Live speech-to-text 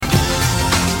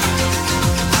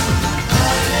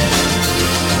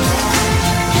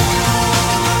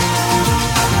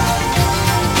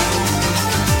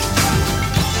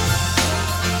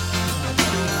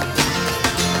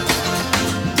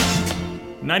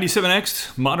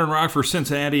97X, Modern Rock for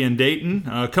Cincinnati and Dayton.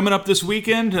 Coming up this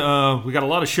weekend, we got a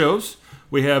lot of shows.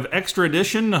 We have Extra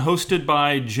Edition hosted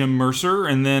by Jim Mercer.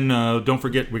 And then don't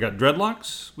forget, we got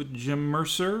Dreadlocks with Jim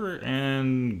Mercer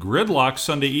and Gridlock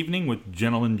Sunday evening with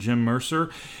Gentleman Jim Mercer.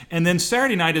 And then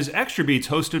Saturday night is Extra Beats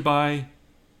hosted by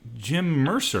Jim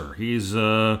Mercer. He's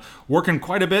working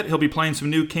quite a bit. He'll be playing some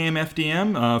new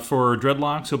KMFDM for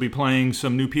Dreadlocks. He'll be playing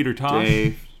some new Peter Tosh.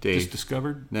 Dave. Just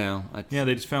discovered? No. Yeah,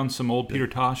 they just found some old Peter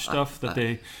Tosh stuff that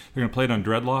they're going to play it on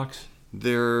Dreadlocks.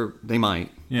 They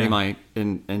might. Yeah. They might.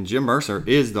 And Jim Mercer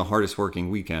is the hardest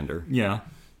working weekender. Yeah.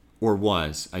 Or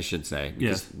was, I should say.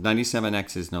 Yes.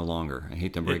 97X is no longer. I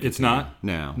hate to break it. It's to not? you.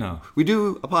 No. No. We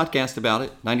do a podcast about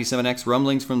it. 97X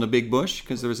Rumblings from the Big Bush,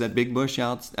 because there was that big bush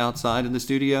outside of the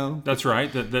studio. That's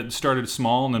right. That started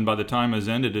small, and then by the time it was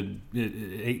ended, it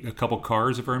ate a couple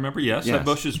cars, if I remember. Yes. That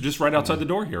bush is just right outside the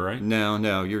door here, right?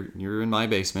 No. You're in my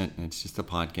basement. It's just a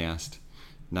podcast.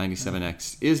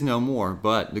 97X is no more,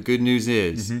 but the good news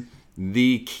is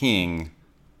the king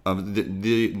of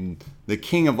the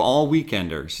king of all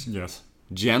weekenders. Yes.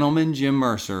 Gentleman Jim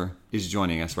Mercer is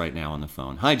joining us right now on the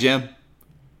phone. Hi, Jim.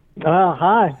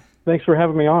 Hi. Thanks for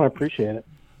having me on. I appreciate it.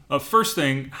 First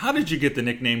thing, how did you get the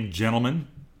nickname Gentleman?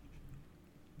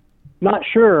 Not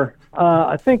sure.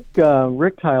 I think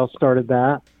Rick Tile started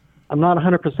that. I'm not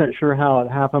 100% sure how it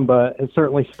happened, but it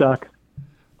certainly stuck.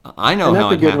 I know and how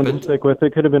that's it a good happened. one to stick with.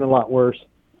 It could have been a lot worse.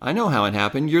 I know how it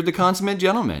happened. You're the consummate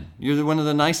gentleman. You're one of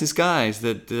the nicest guys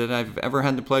that I've ever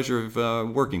had the pleasure of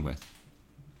working with.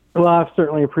 Well, I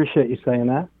certainly appreciate you saying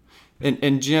that.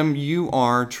 And Jim,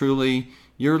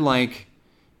 you're like,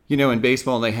 in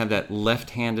baseball they have that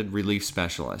left-handed relief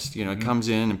specialist. It comes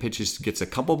in and pitches, gets a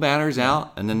couple batters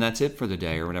out, and then that's it for the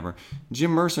day or whatever. Jim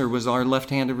Mercer was our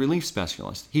left-handed relief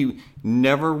specialist. He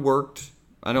never worked,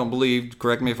 I don't believe,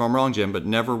 correct me if I'm wrong, Jim, but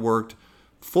never worked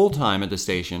full-time at the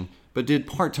station, but did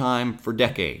part-time for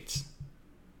decades.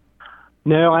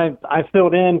 No, I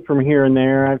filled in from here and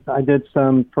there. I did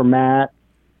some for Matt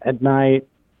at night,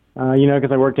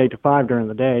 because I worked 8 to 5 during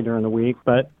the day, during the week.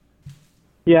 But,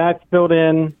 yeah, I filled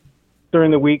in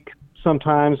during the week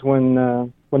sometimes when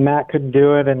Matt couldn't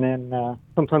do it, and then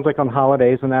sometimes like on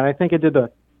holidays and that. I think I did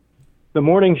the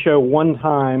morning show one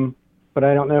time, but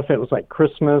I don't know if it was like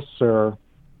Christmas or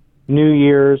New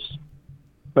Year's.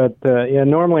 But,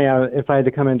 normally if I had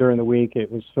to come in during the week,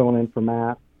 it was filling in for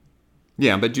Matt.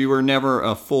 Yeah, but you were never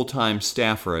a full-time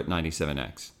staffer at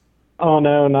 97X. Oh,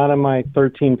 no, not in my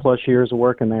 13-plus years of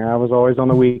working there. I was always on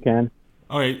the weekend.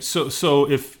 Okay, so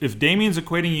if Damien's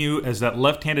equating you as that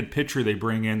left-handed pitcher they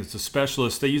bring in, it's a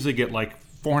specialist, they usually get like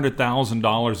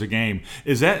 $400,000 a game.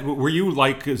 Is that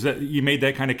you made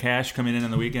that kind of cash coming in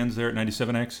on the weekends there at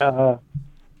 97X?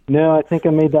 No, I think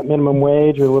I made that minimum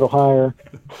wage or a little higher.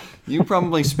 You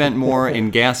probably spent more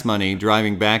in gas money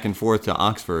driving back and forth to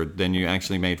Oxford than you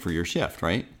actually made for your shift,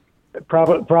 right?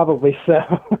 Probably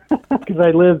so, because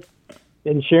I live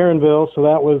in Sharonville,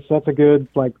 so that's a good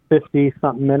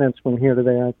 50-something minutes from here to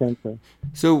there, I think.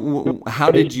 So how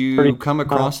did you come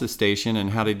across the station,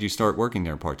 and how did you start working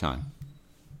there part-time?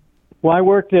 Well, I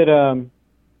worked at WMOH,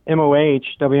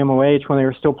 when they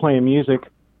were still playing music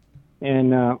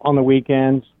and on the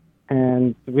weekends,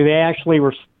 and they actually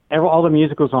were, all the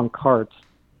music was on carts,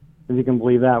 if you can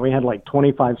believe that. We had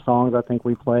 25 songs, I think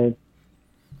we played.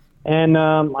 And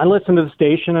I listened to the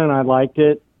station, and I liked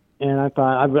it. And I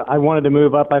thought I wanted to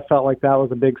move up. I felt like that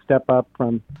was a big step up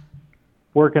from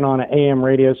working on an AM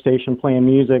radio station playing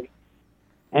music.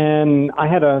 And I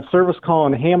had a service call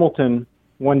in Hamilton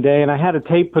one day, and I had a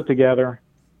tape put together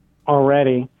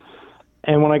already.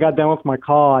 And when I got done with my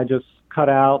call, I just cut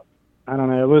out. I don't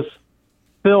know.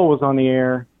 Phil was on the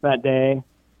air that day,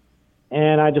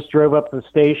 and I just drove up to the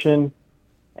station,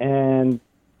 and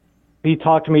he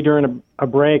talked to me during a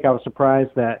break. I was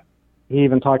surprised that he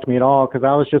even talked to me at all, because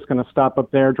I was just going to stop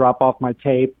up there, drop off my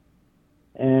tape,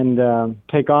 and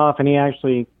take off. And he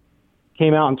actually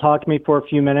came out and talked to me for a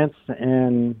few minutes.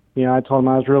 And, I told him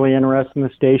I was really interested in the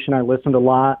station. I listened a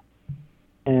lot.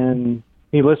 And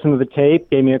he listened to the tape,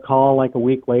 gave me a call a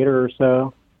week later or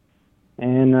so,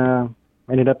 and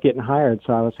ended up getting hired.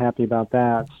 So I was happy about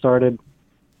that. Started,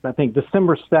 I think,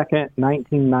 December 2nd,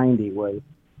 1990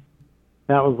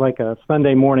 that was a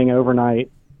Sunday morning overnight.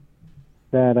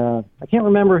 That I can't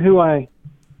remember who I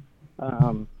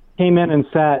came in and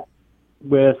sat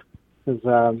with,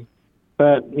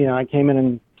 but I came in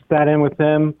and sat in with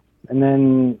them, and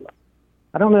then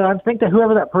I don't know. I think that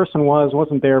whoever that person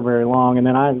wasn't there very long, and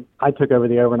then I took over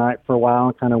the overnight for a while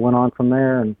and kind of went on from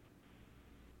there and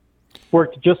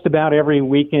worked just about every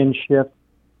weekend shift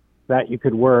that you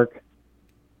could work,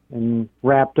 and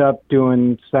wrapped up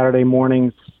doing Saturday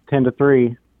mornings 10 to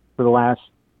 3 for the last,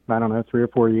 I don't know, 3 or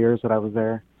 4 years that I was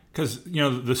there. Because,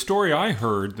 the story I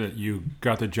heard that you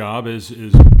got the job is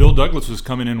Bill Douglas was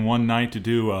coming in one night to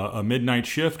do a midnight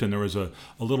shift, and there was a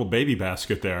little baby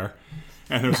basket there,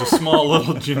 and there was a small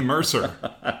little Jim Mercer.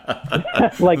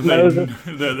 Like Moses.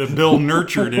 The Bill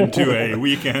nurtured into a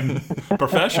weekend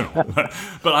professional. But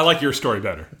I like your story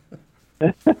better.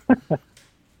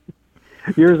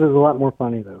 Yours is a lot more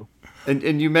funny, though.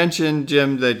 And you mentioned,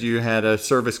 Jim, that you had a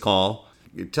service call.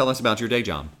 Tell us about your day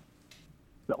job.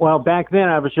 Well, back then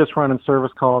I was just running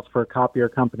service calls for a copier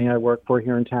company I work for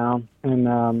here in town, and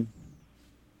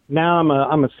now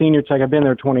I'm a senior tech. I've been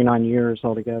there 29 years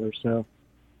altogether, so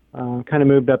kind of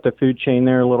moved up the food chain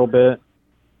there a little bit.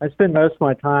 I spend most of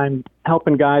my time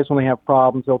helping guys when they have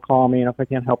problems. They'll call me, and if I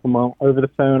can't help them over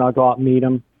the phone, I'll go out and meet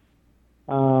them.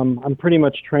 I'm pretty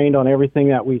much trained on everything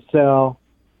that we sell,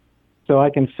 so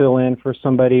I can fill in for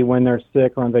somebody when they're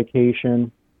sick or on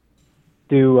vacation.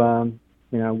 Do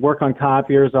work on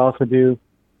copiers. I also do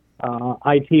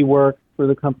IT work for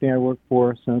the company I work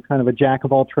for, so kind of a jack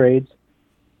of all trades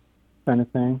kind of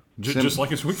thing. Just like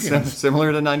his weekend.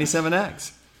 Similar to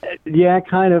 97X. Yeah,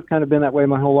 kind of been that way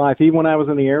my whole life. Even when I was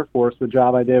in the Air Force, the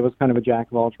job I did was kind of a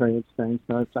jack of all trades thing.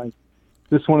 So it's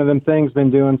just one of them things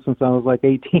been doing since I was like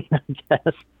 18, I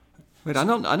guess. Wait, I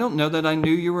don't know that I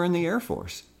knew you were in the Air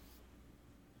Force.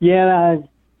 Yeah,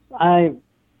 I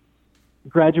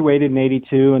graduated in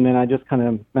 82, and then I just kind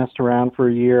of messed around for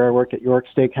a year. I worked at York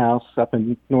Steakhouse up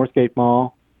in Northgate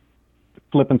Mall,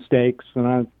 flipping steaks, and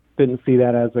I didn't see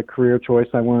that as a career choice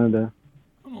I wanted to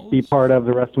be part of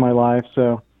the rest of my life.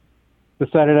 So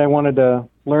decided I wanted to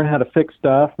learn how to fix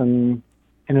stuff, and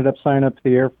ended up signing up to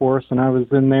the Air Force, and I was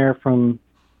in there from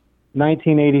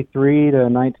 1983 to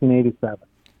 1987.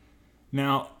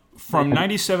 Now, from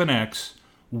 97X,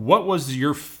 what was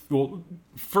your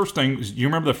first thing? Do you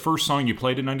remember the first song you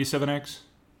played in 97X?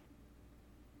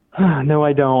 No,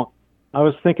 I don't. I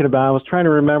was thinking about it. I was trying to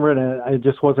remember it, and it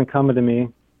just wasn't coming to me.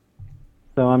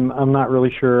 So I'm not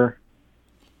really sure.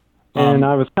 And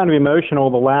I was kind of emotional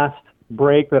the last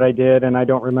break that I did, and I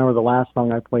don't remember the last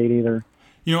song I played either.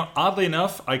 Oddly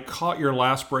enough, I caught your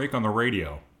last break on the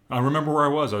radio. I remember where I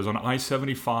was. I was on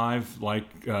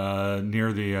I-75,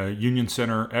 near the Union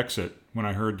Center exit when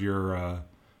I heard your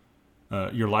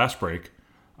last break.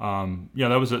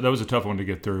 That was a tough one to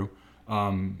get through.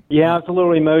 Yeah, it's a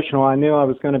little emotional. I knew I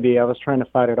was going to be. I was trying to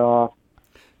fight it off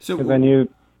because I knew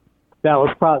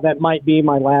that might be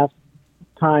my last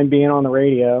time being on the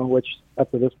radio, which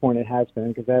up to this point it has been,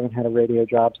 because I haven't had a radio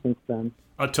job since then.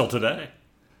 Until today.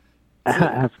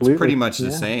 Absolutely. It's pretty much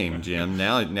the same, Jim.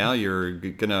 Now you're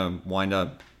gonna wind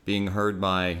up being heard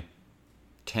by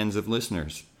tens of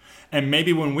listeners. And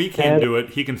maybe when we can't do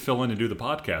it, he can fill in and do the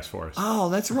podcast for us. Oh,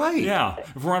 that's right. Yeah.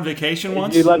 If we're on vacation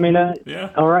once. You let me know.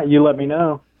 Yeah. All right, you let me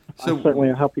know. So, I'll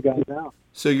certainly help you guys out.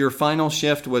 So your final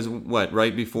shift was what,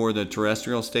 right before the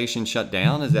terrestrial station shut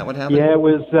down? Is that what happened? Yeah, it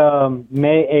was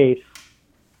May 8th,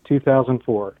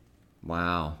 2004.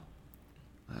 Wow.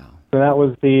 So that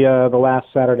was the last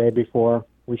Saturday before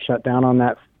we shut down on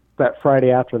that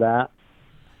Friday after that.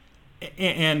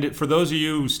 And for those of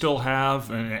you who still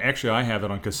have, and actually I have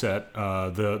it on cassette,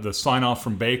 the sign off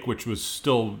from Bake, which was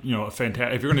still a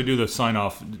fantastic. If you're going to do the sign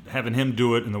off, having him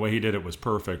do it and the way he did it was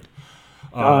perfect.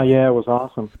 Yeah, it was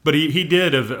awesome. But he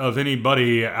did of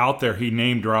anybody out there, he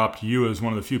name dropped you as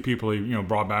one of the few people he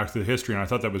brought back to the history, and I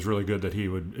thought that was really good that he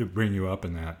would bring you up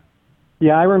in that.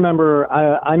 Yeah, I remember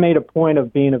I made a point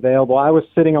of being available. I was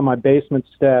sitting on my basement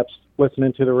steps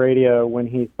listening to the radio when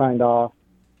he signed off,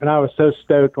 and I was so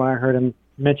stoked when I heard him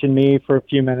mention me for a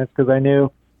few minutes, because I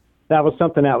knew that was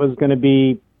something that was going to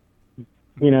be,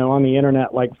 on the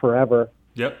internet like forever.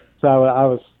 Yep. So I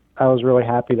was really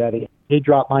happy that he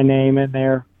dropped my name in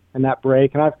there in that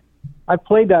break, and I've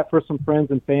played that for some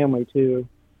friends and family too.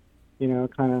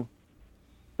 Kind of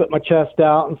put my chest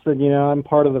out and said, I'm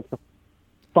part of the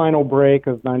final break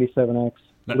of 97X,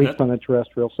 at least on the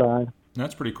terrestrial side.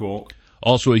 That's pretty cool.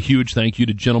 Also, a huge thank you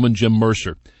to gentleman Jim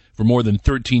Mercer. For more than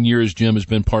 13 years, Jim has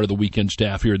been part of the weekend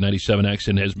staff here at 97X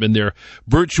and has been there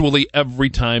virtually every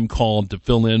time called to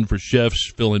fill in for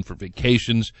shifts, fill in for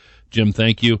vacations. Jim,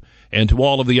 thank you. And to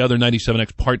all of the other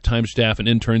 97X part-time staff and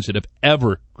interns that have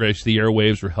ever graced the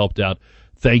airwaves or helped out,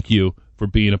 thank you for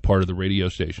being a part of the radio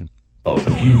station. A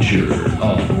future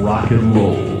of rock and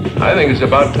roll. I think it's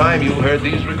about time you heard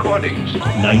these recordings.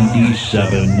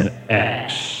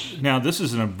 97X. Now, this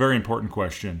is a very important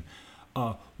question.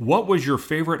 What was your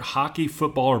favorite hockey,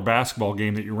 football, or basketball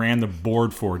game that you ran the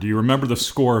board for? Do you remember the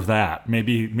score of that?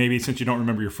 Maybe since you don't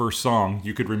remember your first song,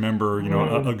 you could remember,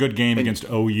 a good game against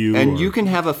OU. And you can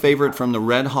have a favorite from the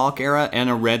Red Hawk era and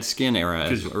a Redskin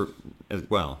era. as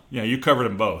well. Yeah, you covered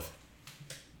them both.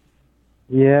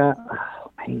 Yeah.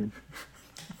 Oh, man.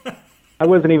 I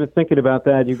wasn't even thinking about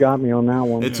that. You got me on that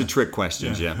one. It's a trick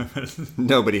question, Jim.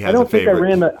 Nobody has I don't a think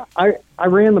favorite. I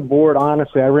ran the board,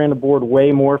 honestly. I ran the board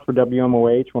way more for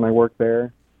WMOH when I worked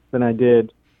there than I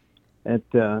did at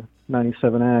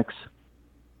 97X.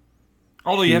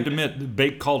 Although you have to admit,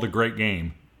 Bake called a great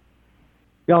game.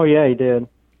 Oh, yeah, he did.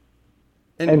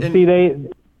 And see,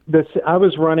 I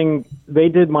was running, they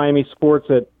did Miami Sports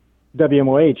at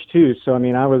WMOH too. So, I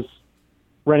mean, I was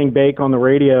running Bake on the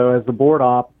radio as the board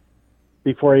op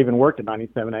before I even worked at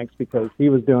 97X because he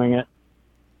was doing it,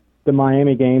 the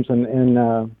Miami games, and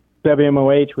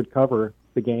WMOH would cover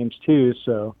the games too.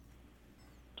 So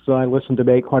I listened to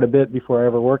Bake quite a bit before I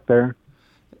ever worked there.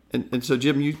 And so,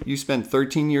 Jim, you spent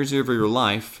 13 years of your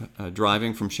life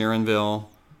driving from Sharonville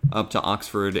up to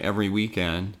Oxford every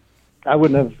weekend. I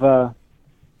wouldn't have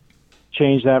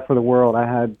changed that for the world. I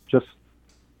had just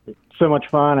so much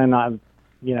fun, and I'm,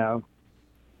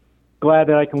 glad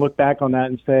that I can look back on that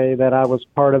and say that I was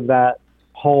part of that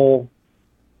whole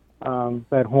thing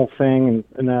and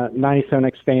the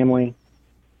 97X family.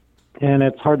 And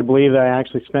it's hard to believe that I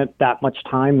actually spent that much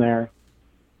time there.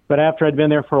 But after I'd been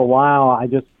there for a while, I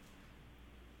just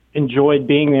enjoyed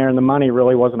being there, and the money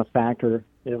really wasn't a factor.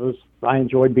 I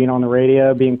enjoyed being on the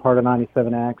radio, being part of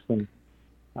 97X, and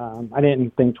I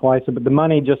didn't think twice. But the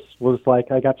money just was like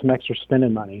I got some extra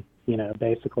spending money,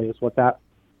 basically is what that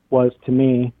was to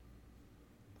me.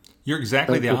 You're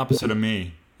exactly the opposite of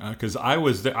me, because I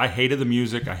was there. I hated the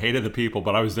music, I hated the people,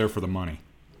 but I was there for the money.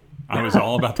 I was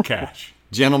all about the cash.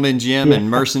 Gentleman Jim and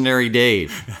Mercenary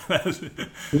Dave.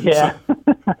 Yeah.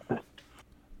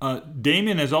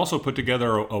 Damien has also put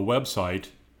together a website,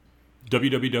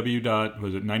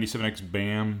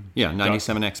 www.97xbam. Yeah,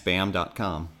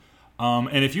 97xbam.com.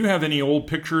 And if you have any old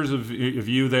pictures of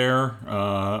you there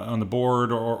on the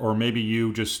board, or maybe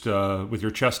you just with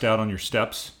your chest out on your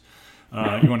steps,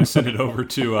 you want to send it over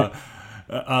to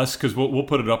us, because we'll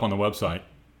put it up on the website.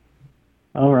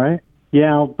 All right.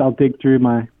 Yeah, I'll dig through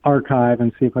my archive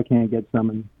and see if I can't get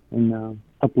some and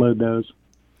upload those.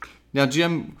 Now,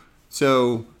 Jim,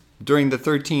 so during the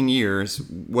 13 years,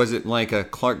 was it like a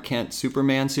Clark Kent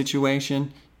Superman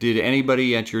situation? Did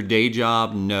anybody at your day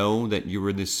job know that you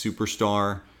were this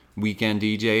superstar weekend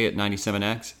DJ at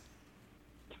 97X?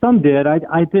 Some did.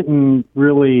 I didn't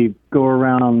really go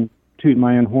around tooting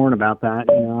my own horn about that.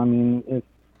 I mean,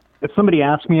 if somebody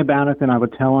asked me about it, then I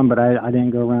would tell them, but I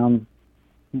didn't go around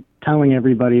telling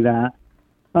everybody that.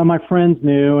 My friends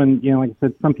knew, and, like I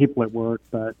said, some people at work,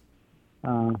 but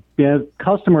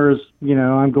customers,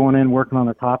 I'm going in working on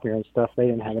their copier and stuff, they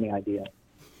didn't have any idea.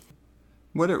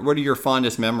 What are your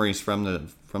fondest memories from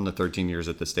the 13 years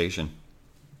at the station,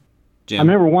 Jim? I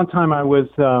remember one time I was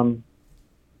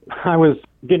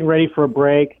getting ready for a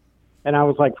break, and I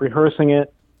was like rehearsing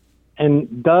it,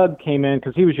 and Doug came in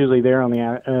because he was usually there on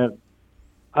the.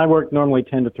 I worked normally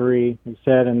 10 to 3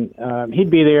 instead, and he'd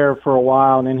be there for a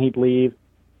while, and then he'd leave.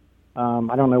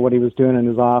 I don't know what he was doing in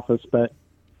his office, but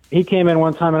he came in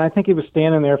one time, and I think he was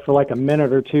standing there for like a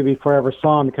minute or two before I ever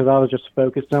saw him because I was just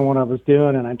focused on what I was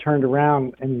doing, and I turned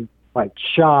around and like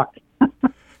shocked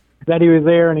that he was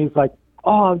there, and he's like,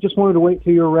 "Oh, I just wanted to wait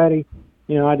till you were ready.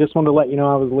 I just wanted to let you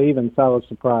know I was leaving." So I was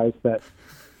surprised that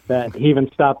he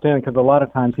even stopped in because a lot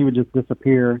of times he would just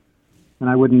disappear, and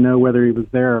I wouldn't know whether he was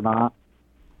there or not.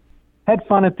 Had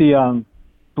fun at the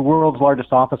world's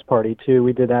largest office party too.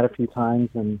 We did that a few times,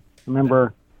 and I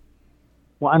remember.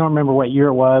 Well, I don't remember what year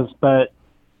it was, but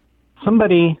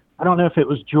somebody, I don't know if it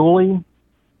was Julie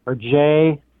or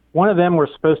Jay, one of them were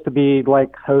supposed to be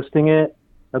like hosting it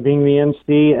or being the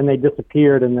MC, and they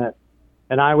disappeared, and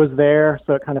I was there,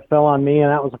 so it kind of fell on me,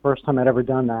 and that was the first time I'd ever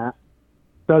done that.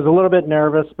 So I was a little bit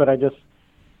nervous, but I just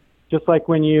like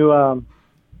when you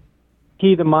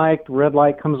key the mic, the red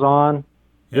light comes on,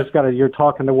 you're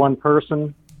talking to one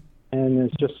person, and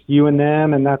it's just you and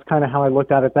them, and that's kind of how I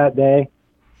looked at it that day.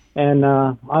 And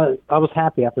I was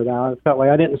happy after that. I felt like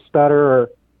I didn't stutter or,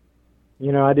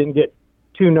 I didn't get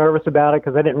too nervous about it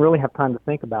because I didn't really have time to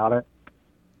think about it.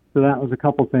 So that was a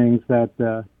couple things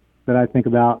that I think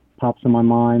about, pops in my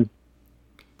mind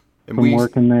from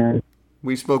working there.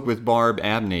 We spoke with Barb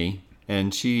Abney,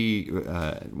 and she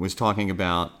was talking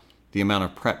about the amount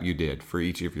of prep you did for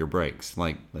each of your breaks,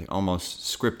 like almost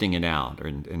scripting it out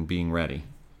and being ready.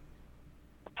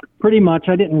 Pretty much.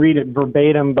 I didn't read it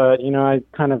verbatim, but, I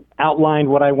kind of outlined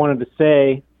what I wanted to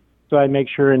say, so I'd make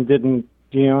sure and didn't,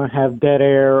 have dead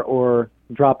air or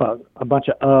drop a bunch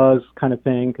of uhs kind of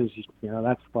thing, because,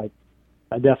 that's like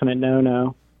a definite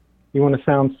no-no. You want to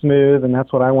sound smooth, and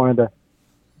that's what I wanted to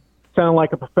sound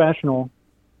like a professional.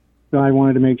 So I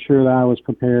wanted to make sure that I was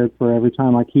prepared for every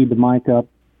time I keyed the mic up.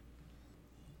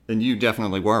 And you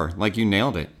definitely were. Like, you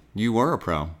nailed it. You were a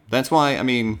pro. That's why, I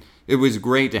mean, it was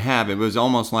great to have. It was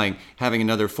almost like having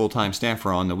another full-time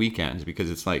staffer on the weekends, because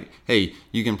it's like, hey,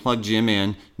 you can plug Jim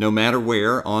in no matter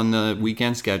where on the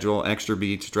weekend schedule, Extra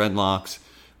Beats, Dreadlocks,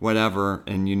 whatever,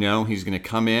 and you know he's going to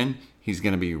come in, he's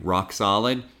going to be rock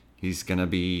solid, he's going to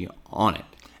be on it.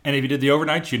 And if you did the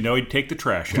overnights, you know he'd take the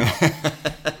trash out.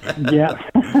 Yeah.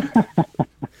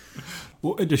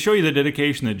 Well, to show you the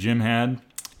dedication that Jim had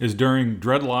is during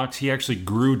Dreadlocks, he actually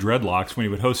grew dreadlocks when he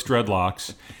would host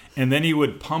Dreadlocks. And then he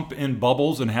would pump in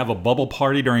bubbles and have a bubble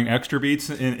party during Extra Beats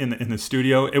in the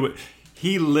studio.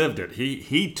 He lived it.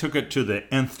 He took it to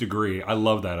the nth degree. I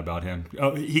love that about him.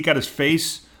 He got his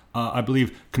face, I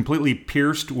believe, completely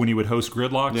pierced when he would host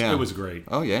Gridlocks. Yeah. It was great.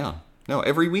 Oh, yeah. No,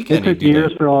 every It weekend took he'd do years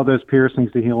that. for all those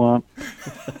piercings to heal up.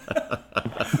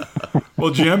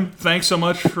 Well, Jim, thanks so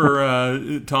much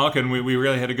for talking. We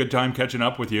really had a good time catching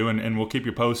up with you, and we'll keep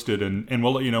you posted, and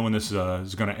we'll let you know when this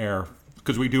is going to air,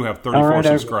 because we do have 34 All right,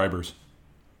 subscribers.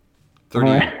 30,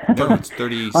 All right. no, it's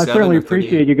 37 I certainly or 38.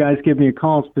 appreciate you guys giving me a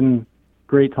call. It's been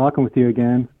great talking with you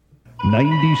again.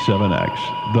 97X.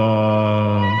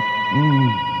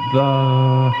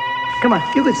 Come on,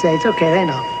 you could say it's okay, they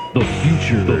know. The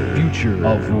future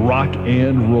of rock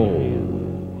and roll.